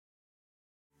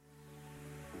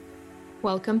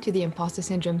Welcome to the Imposter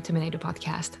Syndrome Terminator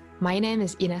podcast. My name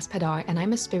is Ines Padar, and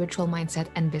I'm a spiritual mindset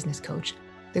and business coach.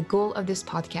 The goal of this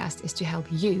podcast is to help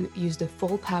you use the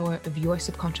full power of your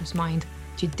subconscious mind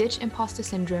to ditch imposter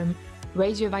syndrome,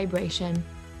 raise your vibration,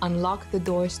 unlock the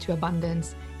doors to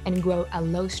abundance, and grow a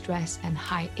low stress and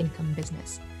high income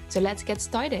business. So let's get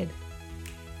started.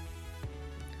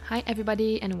 Hi,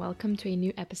 everybody, and welcome to a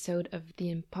new episode of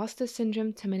the Imposter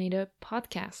Syndrome Terminator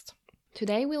podcast.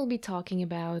 Today, we'll be talking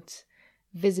about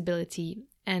visibility,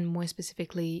 and more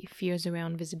specifically, fears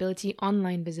around visibility,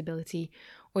 online visibility,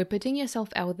 or putting yourself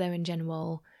out there in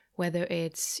general, whether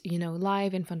it's,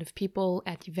 live in front of people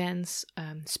at events,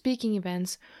 speaking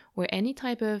events, or any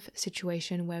type of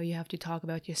situation where you have to talk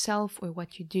about yourself or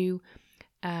what you do,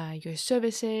 your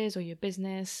services or your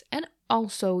business, and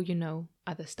also,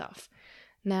 other stuff.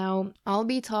 Now, I'll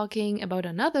be talking about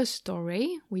another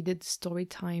story. We did story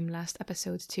time last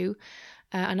episode too.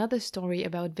 Another story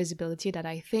about visibility that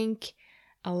I think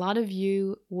a lot of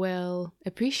you will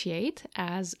appreciate,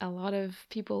 as a lot of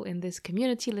people in this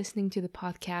community listening to the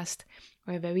podcast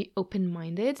are very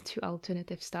open-minded to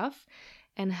alternative stuff,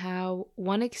 and how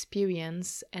one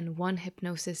experience and one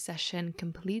hypnosis session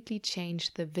completely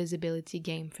changed the visibility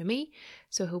game for me.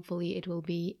 So hopefully it will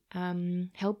be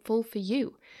helpful for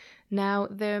you. Now,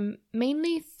 there are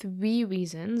mainly three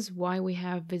reasons why we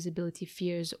have visibility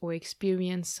fears or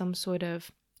experience some sort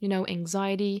of,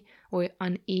 anxiety or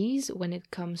unease when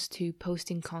it comes to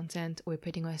posting content or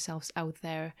putting ourselves out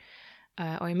there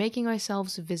or making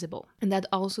ourselves visible. And that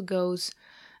also goes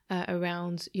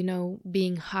around,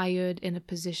 being hired in a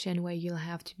position where you'll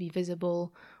have to be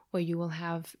visible, or you will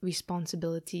have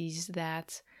responsibilities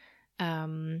that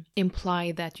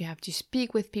imply that you have to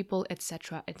speak with people,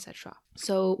 etc., etc.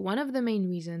 So one of the main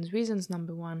reasons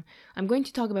number one, I'm going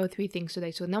to talk about three things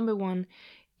today. So number one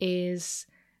is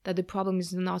that the problem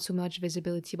is not so much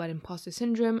visibility but imposter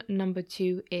syndrome. Number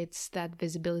two, it's that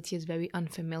visibility is very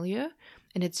unfamiliar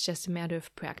and it's just a matter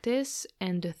of practice.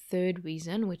 And the third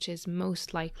reason, which is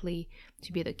most likely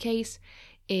to be the case,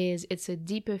 is it's a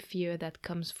deeper fear that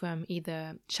comes from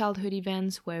either childhood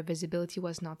events where visibility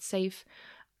was not safe,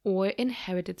 or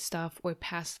inherited stuff or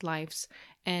past lives,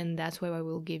 and that's where I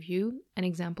will give you an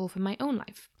example from my own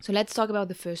life. So let's talk about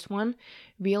the first one.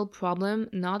 Real problem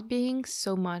not being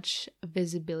so much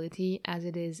visibility as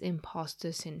it is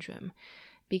imposter syndrome.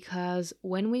 Because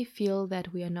when we feel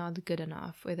that we are not good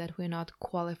enough, or that we're not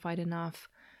qualified enough,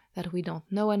 that we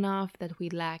don't know enough, that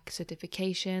we lack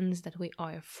certifications, that we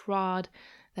are a fraud,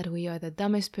 that we are the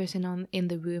dumbest person in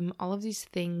the room, all of these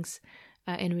things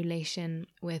in relation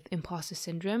with imposter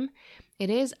syndrome, it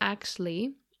is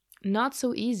actually not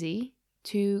so easy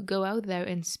to go out there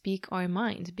and speak our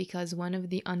mind, because one of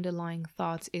the underlying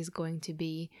thoughts is going to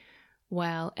be,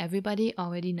 well, everybody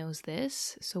already knows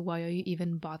this, so why are you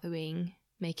even bothering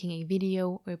making a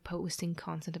video or posting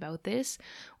content about this?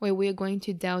 Or we're going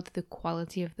to doubt the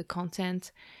quality of the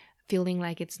content, feeling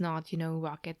like it's not,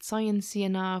 rocket science-y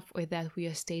enough, or that we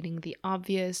are stating the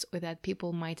obvious, or that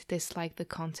people might dislike the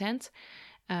content.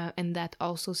 And that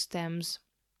also stems,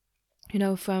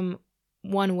 from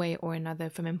one way or another,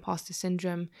 from imposter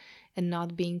syndrome and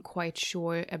not being quite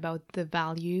sure about the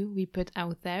value we put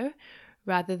out there,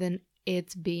 rather than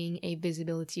it being a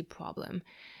visibility problem.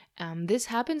 This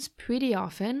happens pretty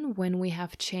often when we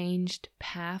have changed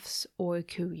paths or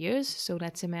careers. So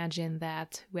let's imagine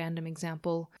that random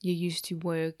example, you used to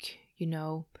work,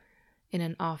 in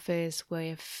an office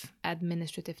with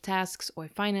administrative tasks or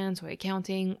finance or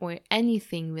accounting or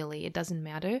anything really, it doesn't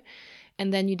matter.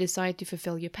 And then you decide to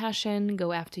fulfill your passion,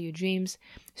 go after your dreams,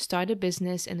 start a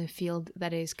business in a field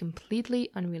that is completely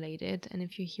unrelated. And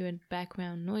if you hear a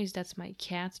background noise, that's my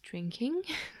cat drinking.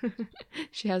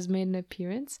 She has made an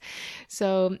appearance.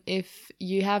 So if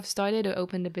you have started or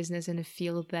opened a business in a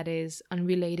field that is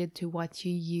unrelated to what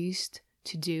you used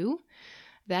to do,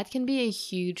 that can be a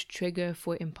huge trigger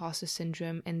for imposter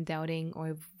syndrome and doubting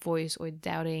our voice, or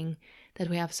doubting that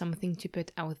we have something to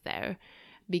put out there,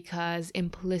 because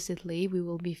implicitly we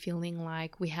will be feeling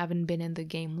like we haven't been in the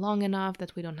game long enough,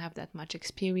 that we don't have that much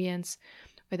experience,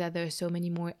 or that there are so many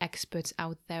more experts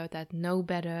out there that know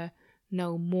better,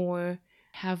 know more,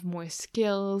 have more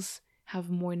skills,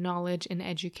 have more knowledge and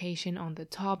education on the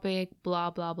topic, blah,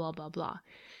 blah, blah, blah, blah.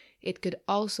 It could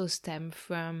also stem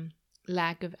from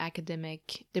lack of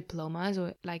academic diplomas,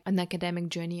 or like an academic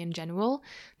journey in general.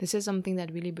 This is something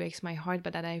that really breaks my heart,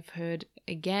 but that I've heard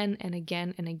again and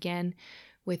again and again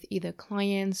with either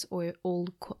clients or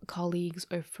old colleagues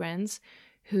or friends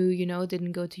who,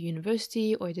 didn't go to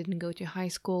university or didn't go to high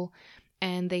school,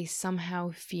 and they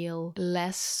somehow feel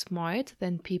less smart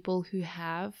than people who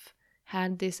have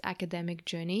had this academic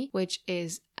journey, which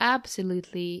is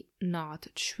absolutely not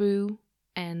true.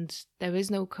 And there is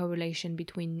no correlation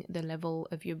between the level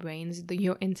of your brains,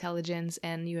 your intelligence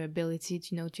and your ability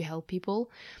to help people,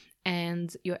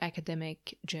 and your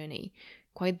academic journey.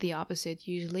 Quite the opposite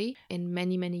usually. In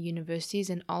many, many universities,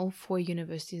 and all 4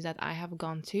 universities that I have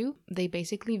gone to, they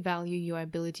basically value your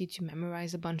ability to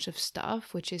memorize a bunch of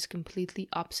stuff, which is completely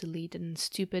obsolete and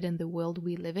stupid in the world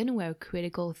we live in, where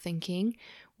critical thinking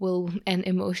and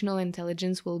emotional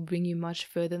intelligence will bring you much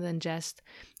further than just,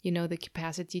 the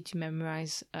capacity to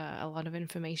memorize a lot of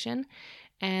information.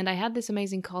 And I had this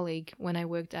amazing colleague when I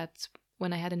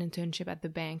had an internship at the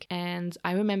bank. And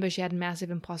I remember she had massive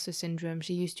imposter syndrome.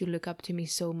 She used to look up to me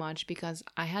so much because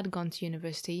I had gone to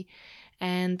university.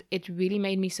 And it really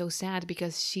made me so sad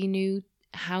because she knew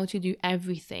how to do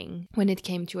everything when it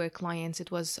came to her clients.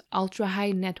 It was ultra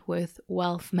high net worth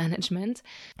wealth management.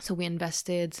 So we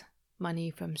invested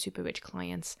money from super rich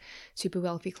clients, super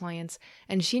wealthy clients,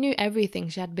 and she knew everything.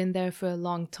 She had been there for a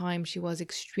long time. She was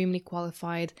extremely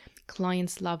qualified.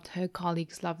 Clients loved her,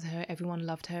 colleagues loved her, everyone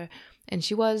loved her, and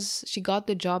she got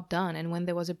the job done. And when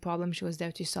there was a problem, she was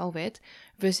there to solve it,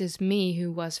 versus me,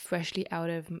 who was freshly out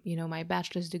of my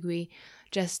bachelor's degree,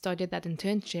 just started that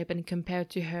internship, and compared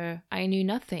to her, I knew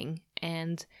nothing.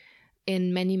 And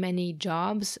in many, many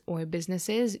jobs or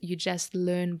businesses, you just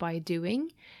learn by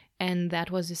doing. And that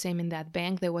was the same in that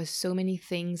bank. There was so many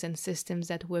things and systems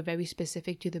that were very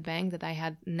specific to the bank that I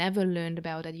had never learned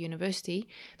about at university,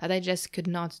 that I just could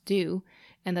not do,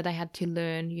 and that I had to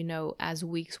learn, as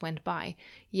weeks went by.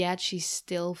 Yet she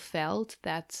still felt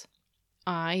that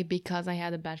because I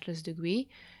had a bachelor's degree,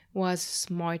 was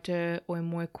smarter or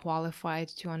more qualified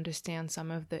to understand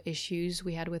some of the issues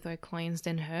we had with our clients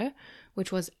than her,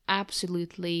 which was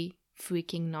absolutely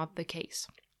freaking not the case.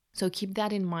 So keep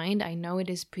that in mind. I know it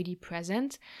is pretty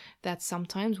present that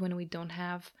sometimes when we don't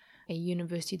have a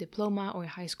university diploma or a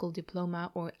high school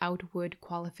diploma or outward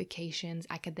qualifications,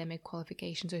 academic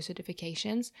qualifications or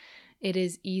certifications, it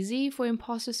is easy for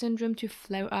imposter syndrome to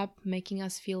flare up, making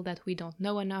us feel that we don't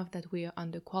know enough, that we are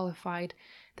underqualified,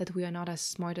 that we are not as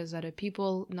smart as other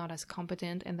people, not as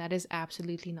competent, and that is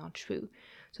absolutely not true.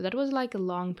 So that was like a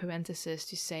long parenthesis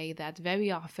to say that very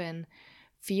often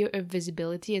fear of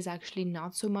visibility is actually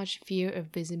not so much fear of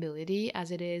visibility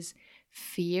as it is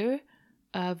fear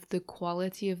of the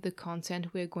quality of the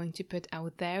content we're going to put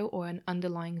out there, or an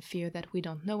underlying fear that we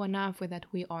don't know enough, or that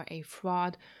we are a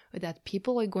fraud, or that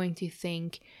people are going to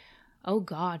think, oh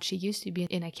God, she used to be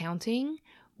in accounting.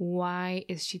 Why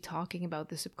is she talking about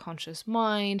the subconscious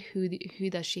mind? Who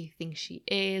does she think she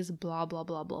is? Blah, blah,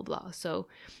 blah, blah, blah. So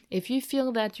if you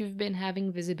feel that you've been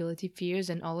having visibility fears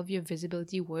and all of your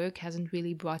visibility work hasn't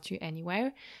really brought you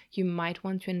anywhere, you might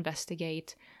want to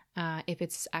investigate if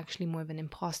it's actually more of an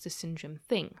imposter syndrome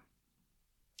thing.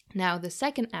 Now, the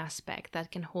second aspect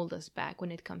that can hold us back when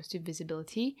it comes to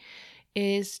visibility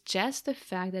is just the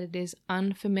fact that it is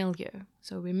unfamiliar.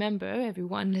 So remember,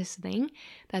 everyone listening,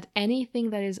 that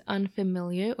anything that is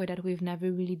unfamiliar or that we've never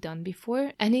really done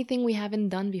before, anything we haven't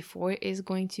done before is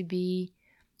going to be,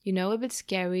 a bit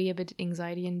scary, a bit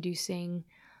anxiety-inducing,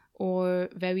 or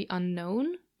very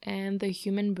unknown. And the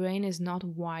human brain is not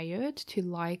wired to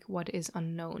like what is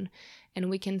unknown. And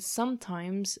we can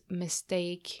sometimes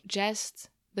mistake just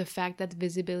the fact that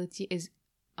visibility is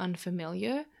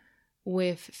unfamiliar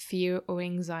with fear or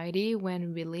anxiety,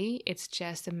 when really it's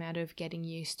just a matter of getting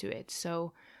used to it.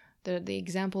 So the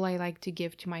example I like to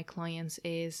give to my clients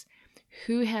is,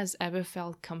 who has ever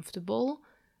felt comfortable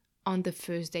on the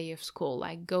first day of school?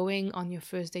 Like going on your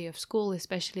first day of school,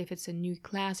 especially if it's a new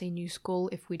class, a new school,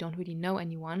 if we don't really know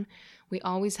anyone, we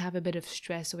always have a bit of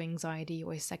stress or anxiety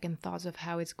or second thoughts of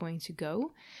how it's going to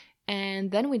go. And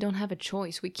then we don't have a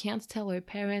choice. We can't tell our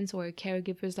parents or our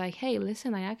caregivers like, hey,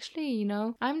 listen, I actually,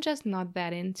 I'm just not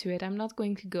that into it. I'm not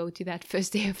going to go to that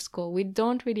first day of school. We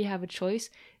don't really have a choice,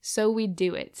 so we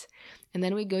do it. And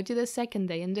then we go to the second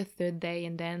day and the third day,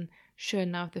 and then sure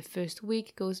enough, the first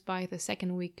week goes by, the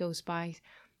second week goes by,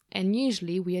 and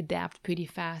usually we adapt pretty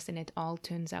fast and it all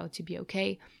turns out to be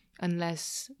okay,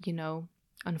 unless,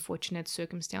 unfortunate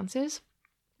circumstances.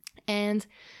 And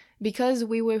because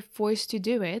we were forced to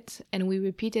do it, and we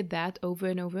repeated that over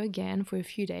and over again for a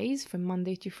few days, from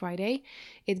Monday to Friday,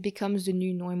 it becomes the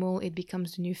new normal, it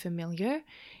becomes the new familiar,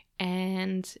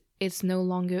 and it's no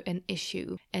longer an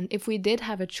issue. And if we did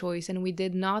have a choice and we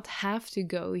did not have to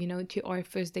go, to our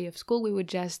first day of school, we would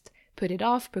just put it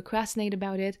off, procrastinate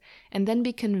about it, and then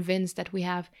be convinced that we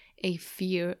have a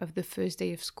fear of the first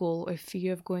day of school or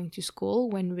fear of going to school,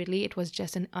 when really it was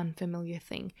just an unfamiliar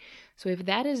thing. So if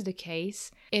that is the case,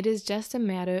 it is just a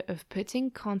matter of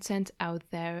putting content out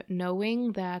there,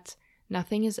 knowing that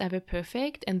Nothing is ever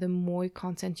perfect, and the more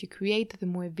content you create, the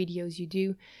more videos you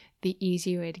do, the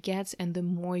easier it gets, and the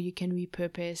more you can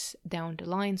repurpose down the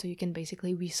line. So you can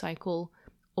basically recycle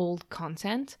old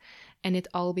content, and it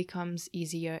all becomes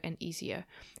easier and easier.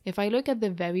 If I look at the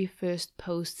very first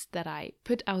posts that I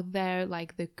put out there,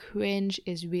 like the cringe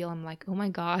is real. I'm like, oh my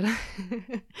god,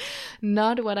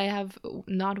 not what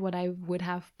I would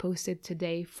have posted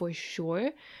today for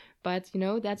sure. But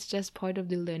that's just part of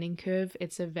the learning curve.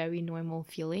 It's a very normal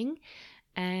feeling.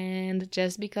 And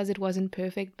just because it wasn't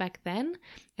perfect back then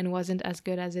and wasn't as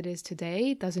good as it is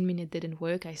today doesn't mean it didn't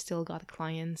work. I still got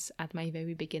clients at my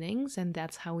very beginnings, and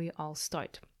that's how we all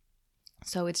start.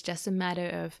 So it's just a matter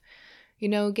of,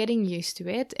 getting used to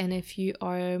it. And if you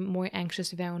are more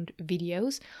anxious around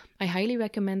videos, I highly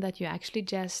recommend that you actually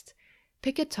just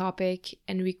pick a topic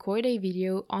and record a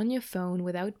video on your phone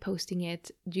without posting it.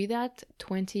 Do that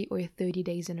 20 or 30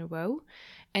 days in a row,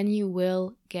 and you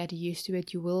will get used to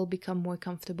it. You will become more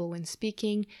comfortable when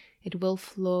speaking. It will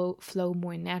flow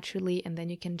more naturally, and then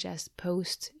you can just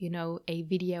post, a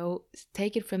video,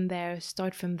 take it from there,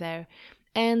 start from there,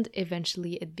 and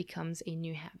eventually it becomes a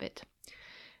new habit.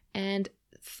 And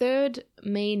third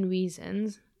main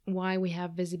reason why we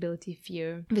have visibility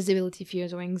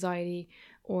fears or anxiety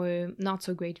or not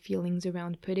so great feelings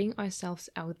around putting ourselves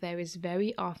out there is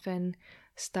very often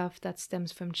stuff that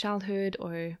stems from childhood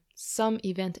or some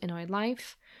event in our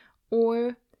life,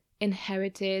 or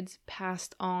inherited,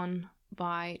 passed on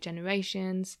by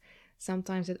generations.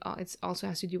 Sometimes it also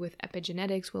has to do with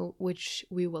epigenetics, which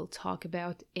we will talk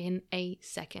about in a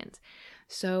second.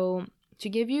 So to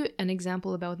give you an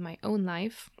example about my own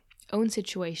life, own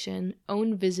situation,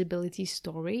 own visibility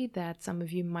story that some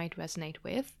of you might resonate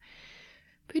with.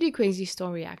 Pretty crazy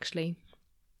story, actually.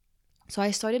 So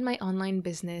I started my online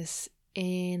business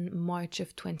in March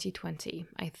of 2020.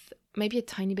 Maybe a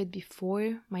tiny bit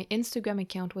before. My Instagram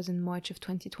account was in March of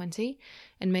 2020,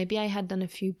 and maybe I had done a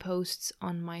few posts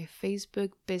on my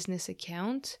Facebook business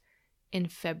account in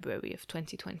February of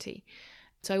 2020.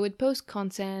 So I would post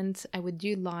content, I would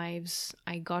do lives,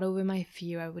 I got over my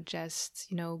fear, I would just,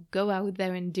 go out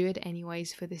there and do it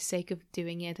anyways for the sake of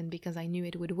doing it and because I knew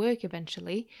it would work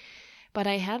eventually. But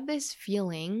I had this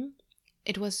feeling,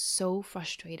 it was so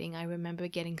frustrating, I remember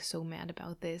getting so mad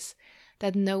about this,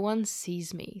 that no one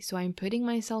sees me. So I'm putting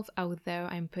myself out there,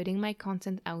 I'm putting my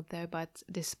content out there, but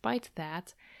despite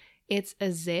that, it's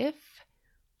as if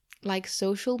like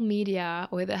social media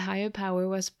or the higher power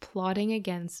was plotting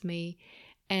against me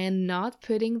and not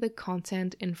putting the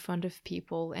content in front of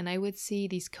people. And I would see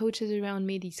these coaches around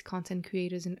me, these content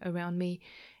creators around me,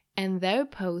 and their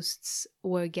posts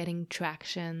were getting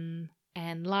traction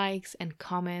and likes and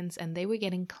comments, and they were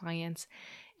getting clients,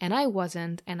 and I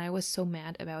wasn't, and I was so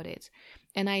mad about it.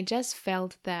 And I just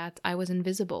felt that I was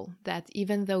invisible, that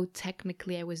even though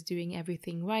technically I was doing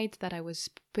everything right, that I was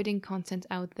putting content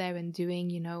out there and doing,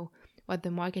 what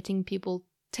the marketing people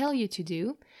tell you to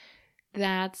do,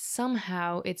 that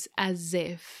somehow it's as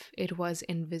if it was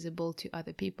invisible to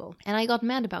other people. And I got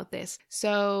mad about this.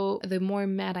 So the more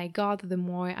mad I got, the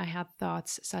more I had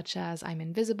thoughts such as, I'm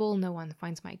invisible, no one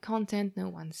finds my content, no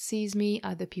one sees me,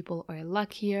 other people are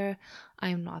luckier,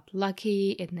 I'm not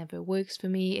lucky, it never works for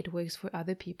me, it works for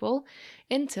other people,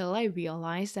 until I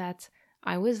realized that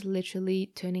I was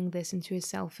literally turning this into a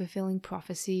self-fulfilling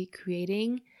prophecy,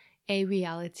 creating a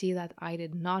reality that I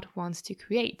did not want to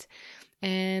create.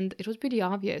 And it was pretty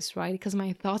obvious, right? Because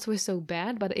my thoughts were so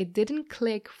bad, but it didn't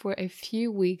click for a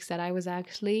few weeks that I was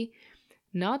actually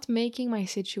not making my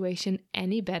situation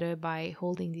any better by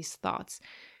holding these thoughts.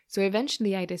 So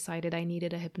eventually I decided I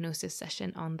needed a hypnosis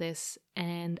session on this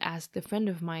and asked a friend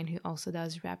of mine who also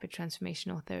does rapid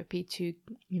transformational therapy to,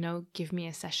 give me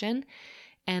a session.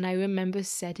 And I remember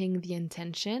setting the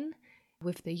intention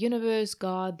with the universe,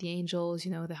 God, the angels,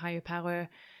 the higher power,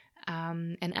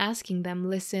 and asking them,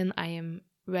 listen, I am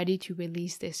ready to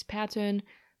release this pattern.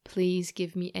 Please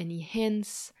give me any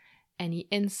hints, any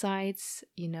insights,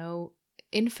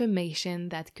 information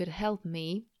that could help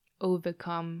me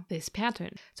overcome this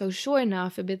pattern. So sure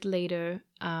enough, a bit later,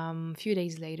 a few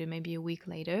days later, maybe a week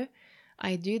later,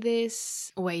 I do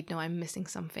this. Wait, no, I'm missing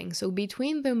something. So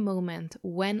between the moment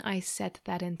when I set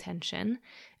that intention,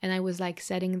 and I was like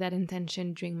setting that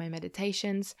intention during my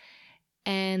meditations,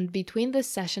 and between the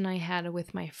session I had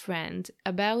with my friend,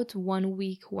 about 1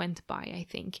 week went by, I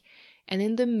think. And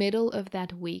in the middle of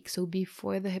that week, so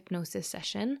before the hypnosis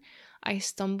session, I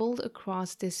stumbled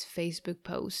across this Facebook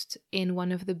post in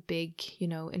one of the big,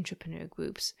 entrepreneur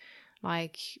groups,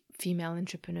 like female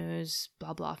entrepreneurs,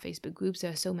 blah, blah, Facebook groups.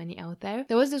 There are so many out there.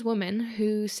 There was this woman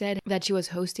who said that she was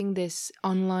hosting this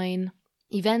online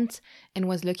event and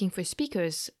was looking for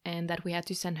speakers, and that we had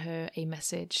to send her a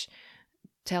message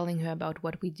telling her about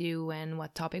what we do and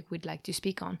what topic we'd like to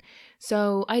speak on.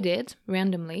 So I did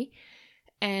randomly,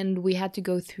 and we had to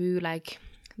go through like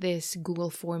this Google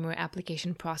form or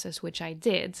application process, which I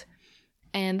did.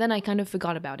 And then I kind of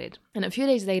forgot about it. And a few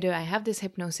days later, I have this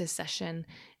hypnosis session.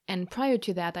 And prior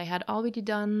to that, I had already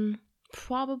done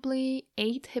probably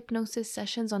 8 hypnosis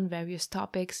sessions on various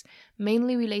topics,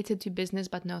 mainly related to business,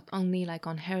 but not only, like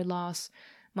on hair loss,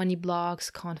 money blocks,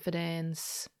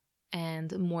 confidence,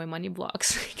 and more money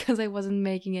blocks, because I wasn't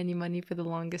making any money for the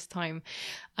longest time.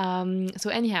 So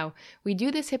anyhow, we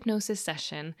do this hypnosis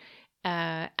session,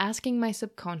 asking my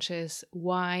subconscious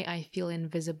why I feel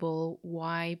invisible,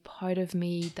 why part of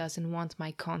me doesn't want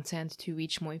my content to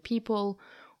reach more people,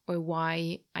 or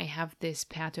why I have this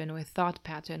pattern or thought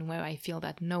pattern where I feel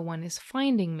that no one is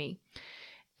finding me.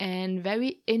 And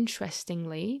very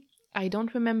interestingly, I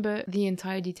don't remember the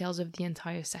entire details of the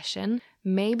entire session.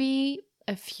 Maybe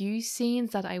a few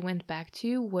scenes that I went back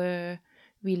to were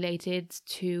related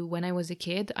to when I was a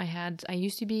kid. I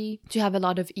used to have a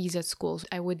lot of ease at school.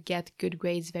 I would get good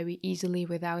grades very easily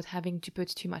without having to put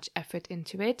too much effort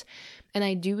into it. And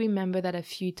I do remember that a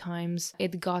few times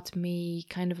it got me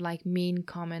kind of like mean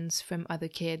comments from other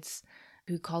kids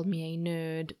who called me a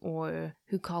nerd or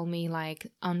who called me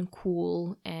like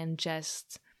uncool, and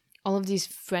just all of these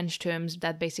French terms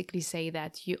that basically say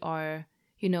that you are,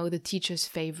 you know, the teacher's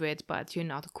favorite, but you're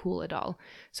not cool at all.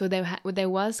 So there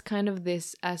was kind of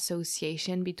this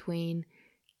association between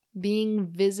being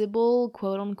visible,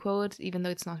 quote unquote, even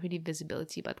though it's not really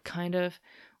visibility, but kind of,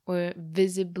 or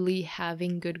visibly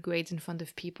having good grades in front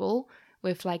of people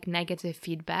with like negative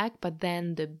feedback. But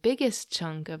then the biggest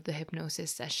chunk of the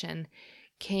hypnosis session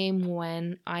came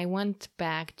when I went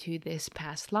back to this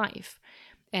past life.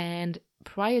 And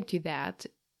prior to that,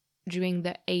 during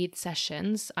the 8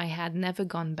 sessions, I had never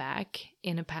gone back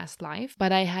in a past life,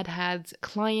 but I had had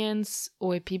clients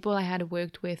or people I had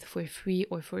worked with for free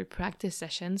or for practice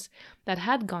sessions that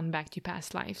had gone back to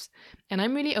past lives. And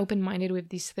I'm really open-minded with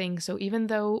these things. So even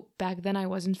though back then I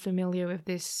wasn't familiar with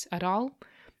this at all,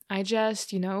 I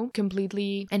just,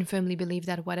 completely and firmly believe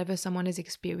that whatever someone is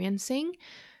experiencing,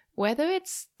 whether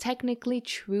it's technically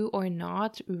true or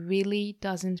not, really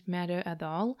doesn't matter at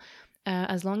all.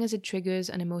 As long as it triggers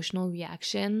an emotional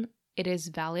reaction, it is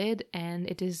valid and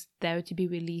it is there to be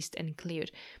released and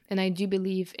cleared. And I do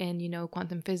believe in,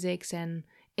 quantum physics and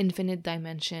infinite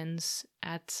dimensions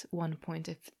at one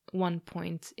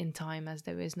point in time, as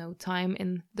there is no time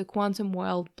in the quantum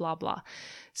world, blah, blah.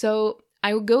 So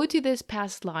I will go to this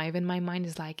past life and my mind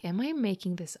is like, am I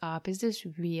making this up? Is this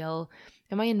real?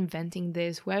 Am I inventing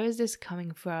this? Where is this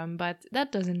coming from? But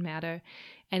that doesn't matter.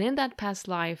 And in that past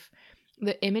life,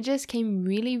 the images came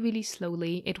really, really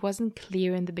slowly. It wasn't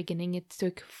clear in the beginning. It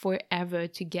took forever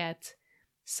to get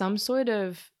some sort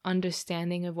of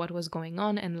understanding of what was going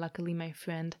on. And luckily, my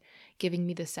friend giving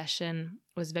me the session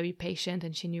was very patient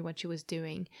and she knew what she was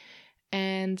doing.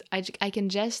 And I can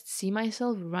just see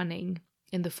myself running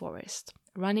in the forest,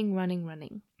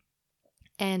 running.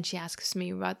 And she asks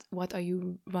me, what are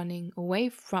you running away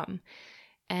from?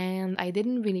 And I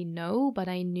didn't really know, but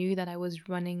I knew that I was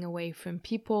running away from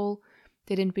people.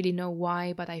 Didn't really know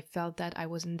why, but I felt that I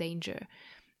was in danger.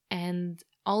 And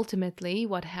ultimately,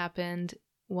 what happened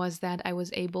was that I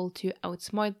was able to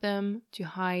outsmart them, to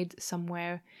hide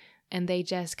somewhere, and they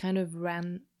just kind of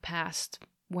ran past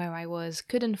where I was,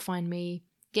 couldn't find me,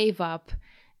 gave up,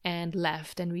 and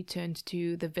left and returned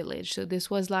to the village. So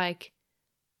this was like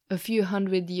a few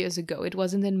hundred years ago. It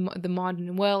wasn't in the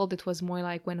modern world. It was more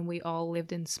like when we all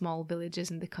lived in small villages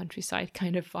in the countryside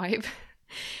kind of vibe.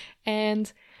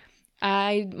 And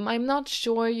I'm not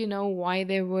sure, why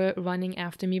they were running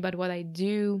after me, but what I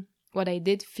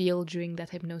did feel during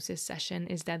that hypnosis session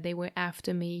is that they were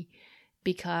after me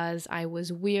because I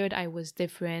was weird, I was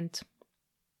different.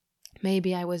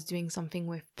 Maybe I was doing something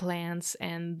with plants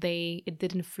and it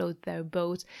didn't float their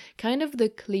boat. Kind of the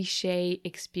cliche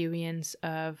experience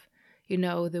of,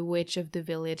 the witch of the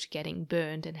village getting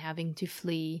burned and having to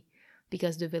flee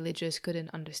because the villagers couldn't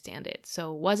understand it.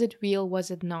 So was it real?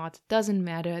 Was it not? Doesn't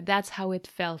matter. That's how it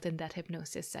felt in that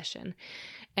hypnosis session.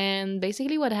 And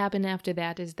basically what happened after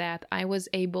that is that I was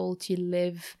able to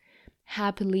live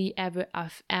happily ever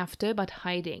after, but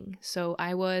hiding. So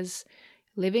I was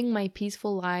living my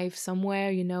peaceful life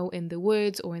somewhere, in the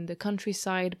woods or in the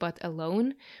countryside, but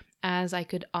alone, as I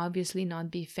could obviously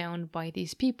not be found by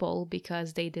these people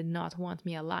because they did not want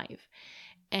me alive.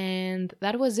 And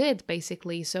that was it,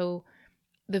 basically. So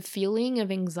the feeling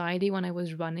of anxiety when I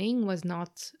was running was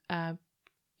not,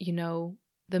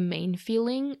 the main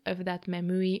feeling of that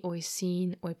memory or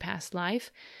scene or past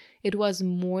life. It was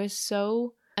more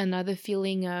so another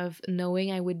feeling of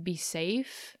knowing I would be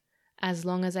safe as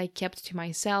long as I kept to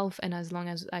myself, and as long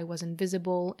as I was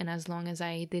invisible, and as long as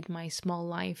I did my small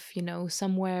life,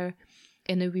 somewhere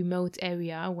in a remote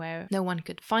area where no one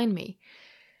could find me.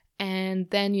 And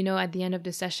then, at the end of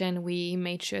the session, we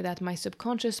made sure that my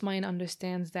subconscious mind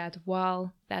understands that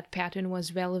while that pattern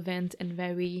was relevant and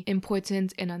very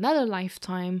important in another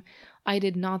lifetime, I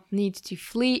did not need to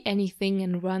flee anything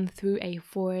and run through a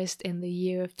forest in the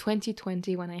year of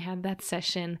 2020 when I had that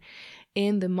session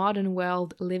in the modern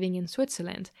world living in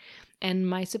Switzerland. And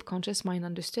my subconscious mind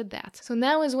understood that. So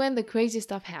now is when the crazy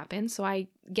stuff happened. So I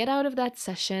get out of that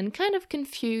session kind of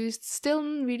confused, still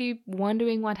really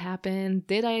wondering what happened.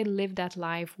 Did I live that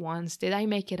life once? Did I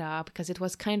make it up? Because it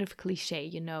was kind of cliche,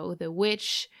 the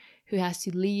witch who has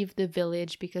to leave the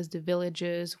village because the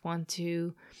villagers want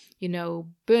to,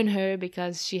 burn her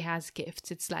because she has gifts.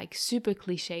 It's like super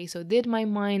cliche. So did my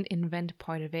mind invent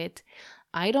part of it?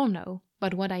 I don't know.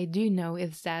 But what I do know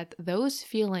is that those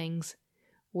feelings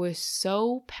were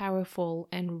so powerful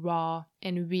and raw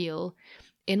and real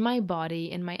in my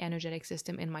body, in my energetic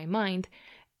system, in my mind.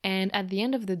 And at the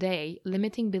end of the day,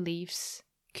 limiting beliefs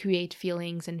create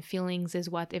feelings, and feelings is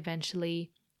what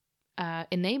eventually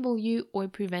enable you or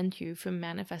prevent you from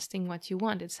manifesting what you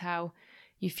want. It's how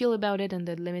you feel about it and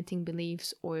the limiting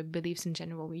beliefs or beliefs in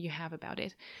general you have about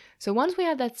it. So once we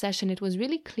had that session, it was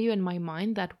really clear in my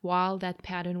mind that while that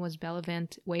pattern was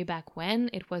relevant way back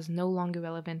when, it was no longer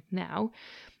relevant now.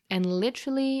 And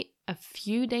literally a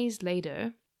few days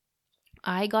later,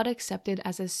 I got accepted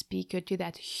as a speaker to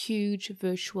that huge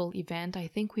virtual event. I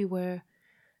think we were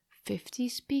 50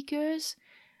 speakers,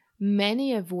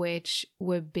 many of which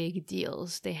were big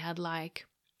deals. They had like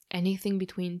anything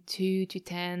between 2 to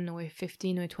 10 or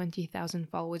 15 or 20,000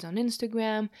 followers on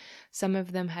Instagram. Some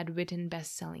of them had written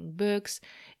best-selling books.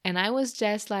 And I was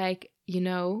just like,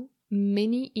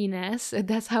 mini Ines.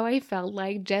 That's how I felt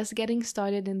like, just getting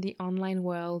started in the online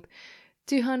world.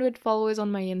 200 followers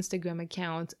on my Instagram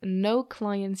account, no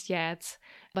clients yet,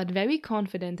 but very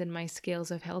confident in my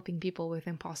skills of helping people with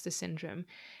imposter syndrome.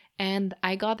 And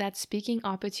I got that speaking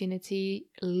opportunity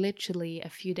literally a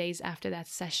few days after that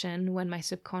session, when my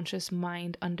subconscious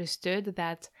mind understood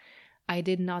that I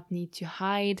did not need to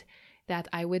hide, that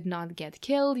I would not get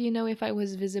killed, if I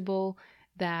was visible,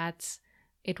 that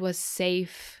it was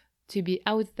safe to be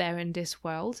out there in this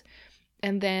world.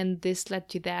 And then this led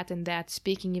to that, and that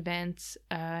speaking event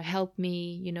helped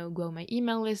me, grow my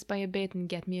email list by a bit and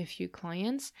get me a few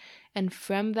clients. And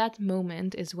from that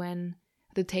moment is when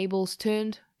the tables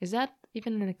turned. Is that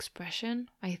even an expression?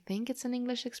 I think it's an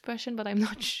English expression, but I'm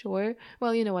not sure.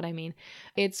 Well, you know what I mean.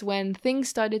 It's when things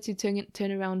started to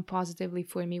turn around positively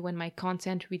for me, when my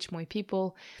content reached more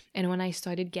people, and when I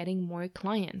started getting more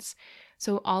clients.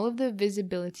 So all of the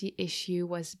visibility issue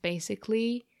was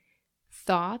basically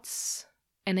thoughts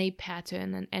and a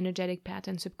pattern, an energetic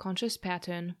pattern, subconscious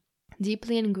pattern,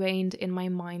 deeply ingrained in my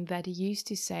mind that used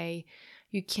to say,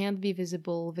 you can't be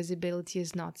visible,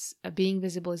 being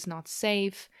visible is not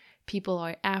safe, people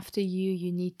are after you,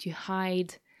 you need to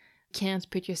hide, can't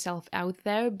put yourself out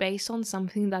there, based on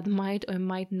something that might or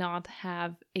might not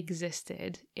have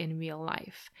existed in real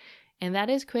life. And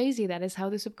that is crazy. That is how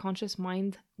the subconscious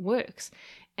mind works.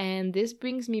 And this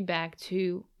brings me back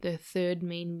to the third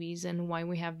main reason why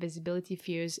we have visibility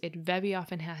fears. It very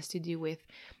often has to do with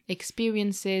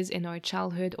experiences in our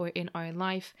childhood or in our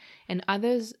life. And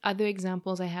other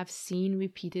examples I have seen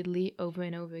repeatedly over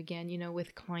and over again,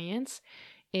 with clients,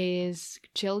 is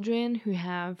children who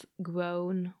have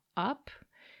grown up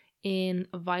in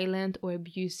violent or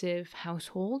abusive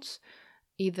households,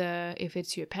 either if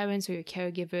it's your parents or your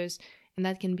caregivers, and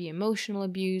that can be emotional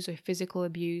abuse or physical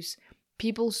abuse,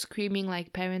 people screaming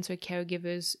like parents or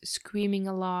caregivers, screaming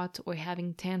a lot or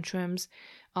having tantrums.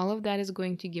 All of that is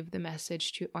going to give the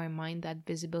message to our mind that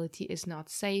visibility is not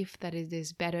safe, that it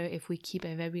is better if we keep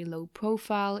a very low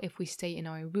profile, if we stay in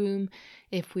our room,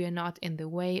 if we are not in the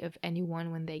way of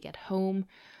anyone when they get home.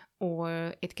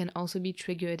 Or it can also be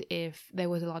triggered if there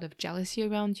was a lot of jealousy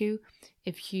around you,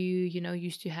 if you,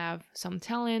 used to have some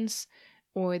talents,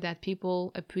 or that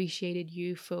people appreciated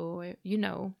you for,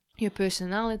 your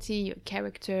personality, your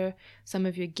character, some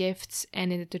of your gifts,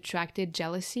 and it attracted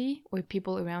jealousy, or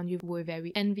people around you were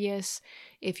very envious.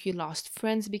 If you lost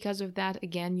friends because of that,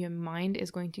 again, your mind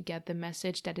is going to get the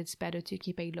message that it's better to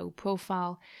keep a low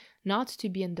profile, not to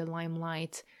be in the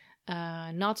limelight,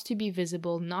 not to be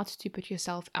visible, not to put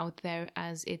yourself out there,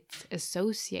 as it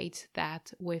associates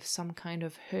that with some kind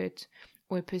of hurt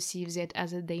or perceives it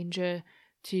as a danger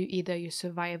to either your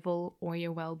survival or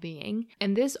your well-being.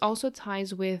 And this also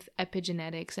ties with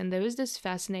epigenetics. And there is this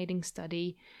fascinating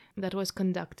study that was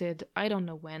conducted, I don't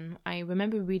know when. I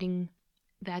remember reading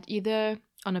that either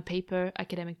on a paper,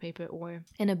 academic paper, or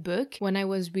in a book when I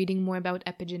was reading more about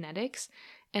epigenetics.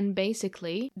 And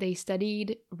basically, they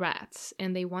studied rats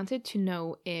and they wanted to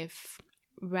know if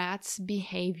rats'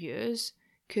 behaviors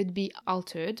could be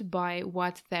altered by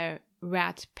what their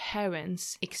rat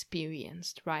parents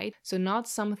experienced, right? So not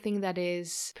something that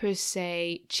is per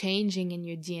se changing in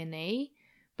your DNA,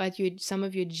 but some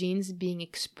of your genes being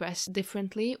expressed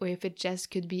differently, or if it just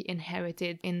could be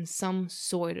inherited in some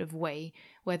sort of way,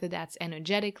 whether that's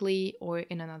energetically or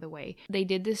in another way. They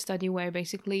did this study where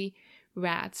basically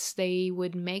rats, they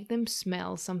would make them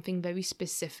smell something very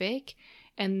specific,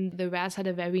 and the rats had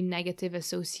a very negative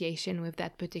association with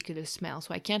that particular smell.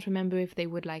 So I can't remember if they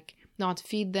would like not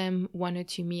feed them 1 or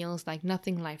 2 meals, like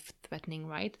nothing life-threatening,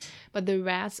 right? But the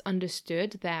rats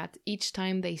understood that each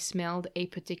time they smelled a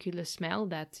particular smell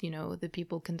that, the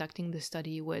people conducting the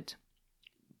study would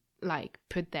like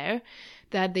put there,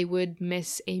 that they would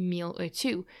miss a meal or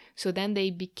 2. So then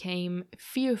they became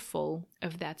fearful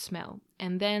of that smell.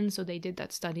 And then, so they did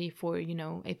that study for,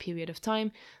 a period of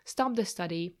time, stopped the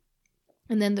study,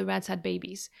 and then the rats had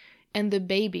babies. And the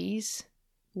babies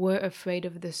were afraid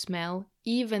of the smell,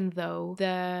 even though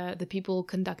the people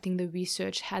conducting the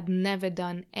research had never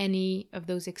done any of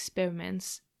those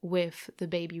experiments with the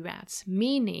baby rats,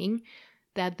 meaning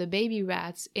that the baby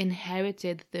rats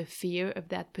inherited the fear of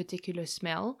that particular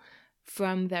smell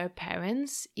from their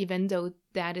parents, even though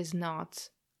that is not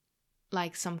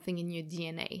like something in your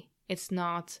DNA. It's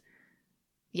not,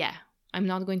 I'm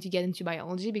not going to get into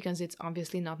biology because it's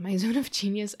obviously not my zone of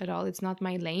genius at all. It's not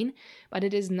my lane, but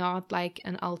it is not like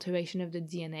an alteration of the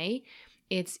DNA.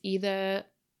 It's either,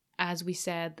 as we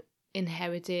said,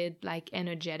 inherited like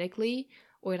energetically,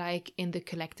 or like in the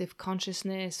collective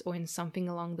consciousness, or in something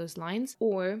along those lines,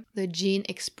 or the gene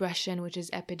expression, which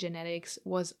is epigenetics,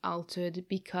 was altered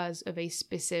because of a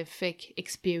specific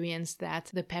experience that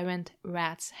the parent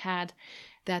rats had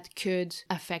that could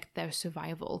affect their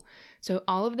survival. So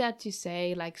all of that to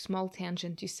say, like small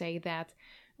tangent to say that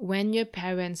when your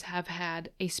parents have had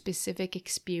a specific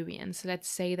experience, let's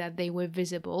say that they were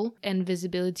visible, and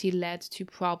visibility led to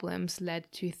problems,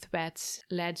 led to threats,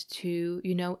 led to,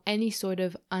 any sort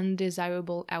of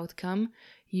undesirable outcome,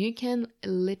 you can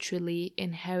literally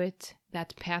inherit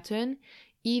that pattern,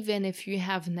 even if you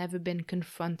have never been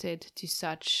confronted to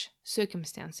such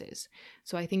circumstances.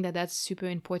 So I think that that's super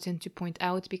important to point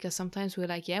out, because sometimes we're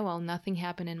like, nothing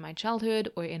happened in my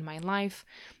childhood or in my life.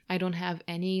 I don't have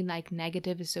any like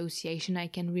negative association I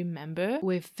can remember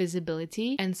with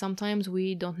visibility. And sometimes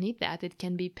we don't need that. It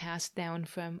can be passed down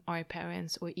from our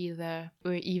parents or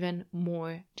even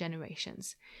more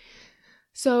generations.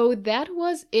 So that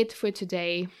was it for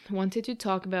today. I wanted to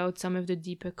talk about some of the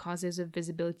deeper causes of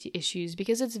visibility issues,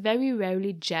 because it's very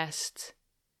rarely just,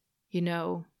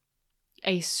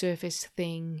 a surface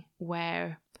thing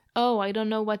where, I don't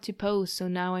know what to post, so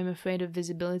now I'm afraid of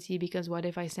visibility because what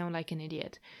if I sound like an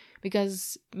idiot?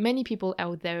 Because many people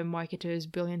out there, marketers,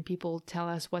 brilliant people, tell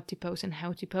us what to post and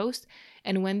how to post.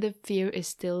 And when the fear is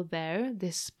still there,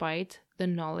 despite the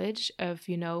knowledge of,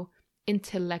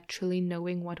 intellectually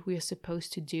knowing what we are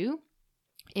supposed to do,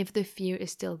 if the fear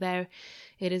is still there,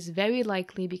 it is very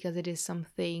likely because it is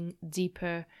something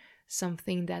deeper,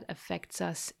 something that affects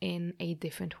us in a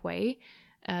different way,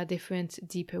 a different,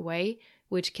 deeper way,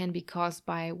 which can be caused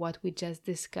by what we just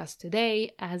discussed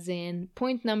today, as in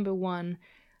point number 1,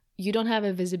 you don't have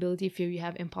a visibility fear, you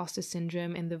have imposter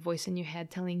syndrome and the voice in your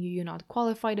head telling you you're not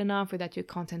qualified enough, or that your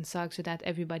content sucks, or that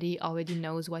everybody already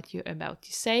knows what you're about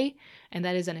to say. And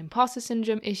that is an imposter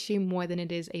syndrome issue more than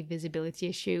it is a visibility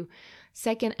issue.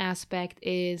 Second aspect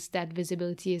is that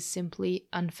visibility is simply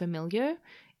unfamiliar,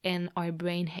 and our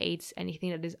brain hates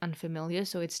anything that is unfamiliar.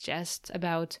 So it's just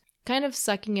about kind of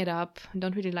sucking it up. I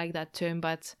don't really like that term,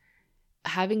 but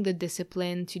having the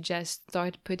discipline to just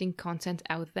start putting content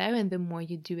out there, and the more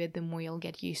you do it, the more you'll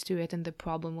get used to it, and the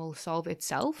problem will solve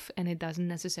itself, and it doesn't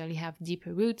necessarily have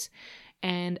deeper roots.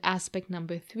 And aspect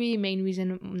number 3, main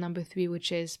reason number 3,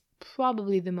 which is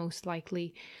probably the most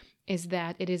likely, is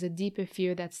that it is a deeper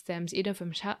fear that stems either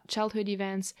from childhood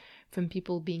events, from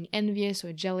people being envious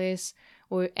or jealous,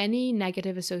 or any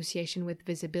negative association with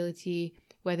visibility,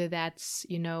 whether that's,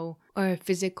 our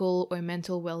physical or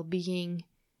mental well-being,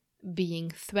 being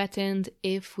threatened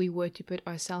if we were to put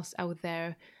ourselves out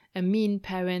there, a mean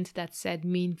parent that said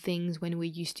mean things when we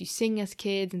used to sing as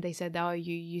kids, and they said,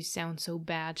 you sound so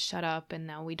bad, shut up, and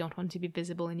now we don't want to be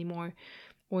visible anymore.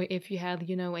 or if you had,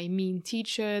 a mean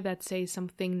teacher that says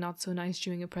something not so nice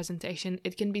during a presentation.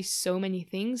 It can be so many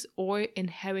things, or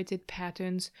inherited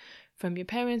patterns from your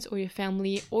parents or your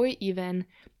family, or even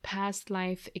past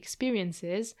life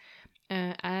experiences,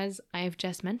 as I've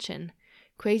just mentioned.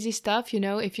 Crazy stuff,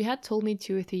 if you had told me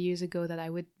 2 or 3 years ago that I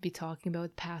would be talking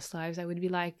about past lives, I would be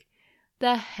like,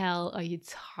 the hell are you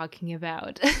talking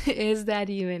about? Is that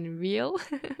even real?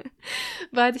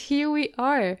 But here we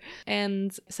are.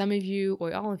 And some of you,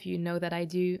 or all of you, know that I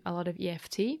do a lot of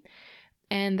EFT.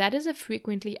 And that is a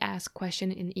frequently asked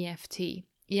question in EFT.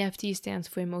 EFT stands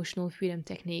for Emotional Freedom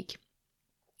Technique.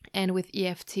 And with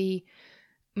EFT,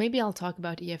 maybe I'll talk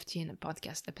about EFT in a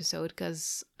podcast episode,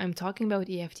 because I'm talking about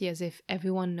EFT as if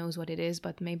everyone knows what it is,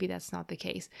 but maybe that's not the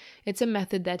case. It's a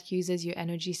method that uses your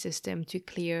energy system to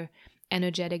clear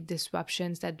energetic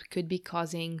disruptions that could be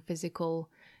causing physical,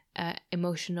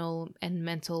 emotional, and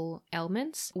mental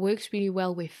ailments. Works really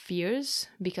well with fears,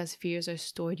 because fears are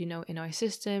stored, in our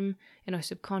system, in our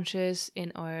subconscious,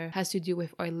 has to do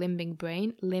with our limbic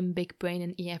brain. Limbic brain,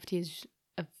 and EFT is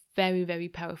a very, very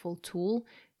powerful tool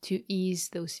to ease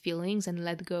those feelings and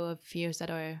let go of fears that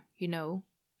are,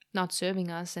 not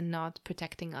serving us and not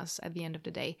protecting us at the end of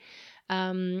the day.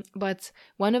 But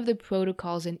one of the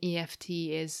protocols in EFT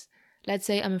is, let's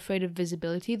say I'm afraid of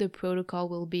visibility. The protocol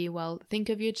will be, think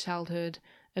of your childhood,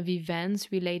 of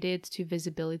events related to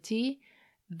visibility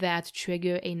that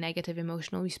trigger a negative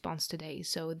emotional response today.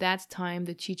 So that time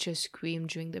the teacher screamed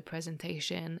during the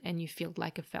presentation and you feel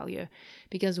like a failure.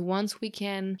 Because once we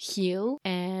can heal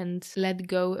and let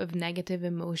go of negative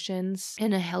emotions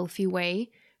in a healthy way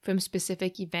from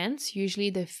specific events, usually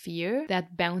the fear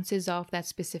that bounces off that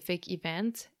specific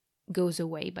event goes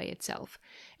away by itself.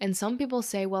 And some people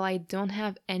say, I don't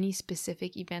have any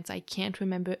specific events. I can't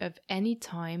remember of any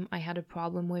time I had a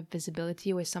problem with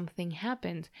visibility or something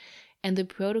happened. And the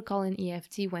protocol in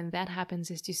EFT when that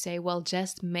happens is to say,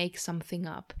 just make something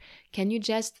up. Can you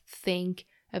just think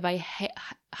of a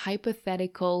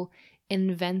hypothetical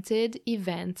invented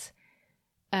event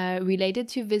related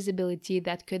to visibility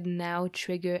that could now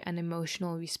trigger an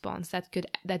emotional response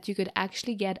that you could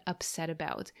actually get upset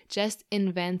about. Just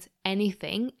invent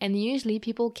anything, and usually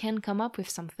people can come up with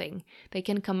something. They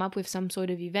can come up with some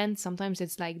sort of event. Sometimes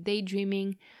it's like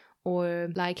daydreaming, or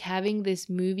like having this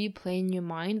movie play in your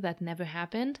mind that never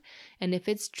happened. And if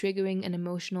it's triggering an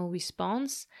emotional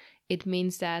response, it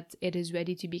means that it is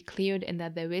ready to be cleared and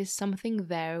that there is something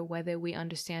there, whether we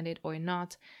understand it or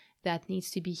not, that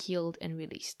needs to be healed and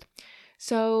released.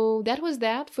 So that was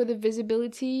that for the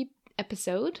visibility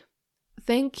episode.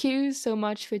 Thank you so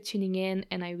much for tuning in,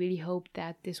 and I really hope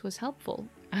that this was helpful.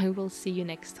 I will see you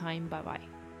next time. Bye-bye.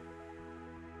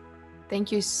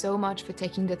 Thank you so much for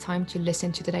taking the time to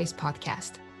listen to today's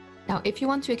podcast. Now, if you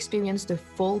want to experience the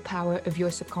full power of your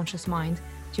subconscious mind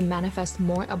to manifest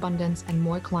more abundance and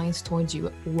more clients towards you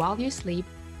while you sleep,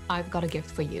 I've got a gift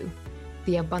for you: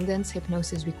 the Abundance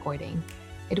Hypnosis Recording.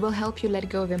 It will help you let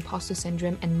go of imposter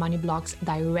syndrome and money blocks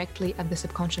directly at the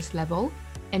subconscious level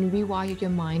and rewire your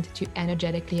mind to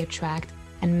energetically attract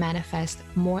and manifest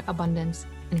more abundance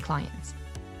and clients.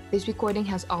 This recording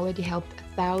has already helped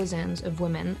thousands of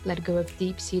women let go of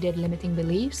deep-seated limiting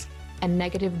beliefs and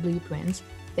negative blueprints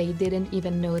they didn't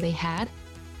even know they had.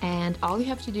 And all you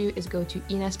have to do is go to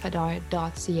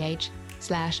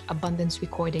inespadar.ch/abundance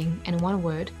recording in one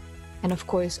word. And of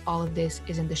course, all of this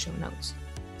is in the show notes.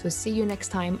 So see you next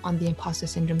time on the Imposter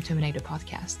Syndrome Terminator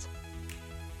podcast.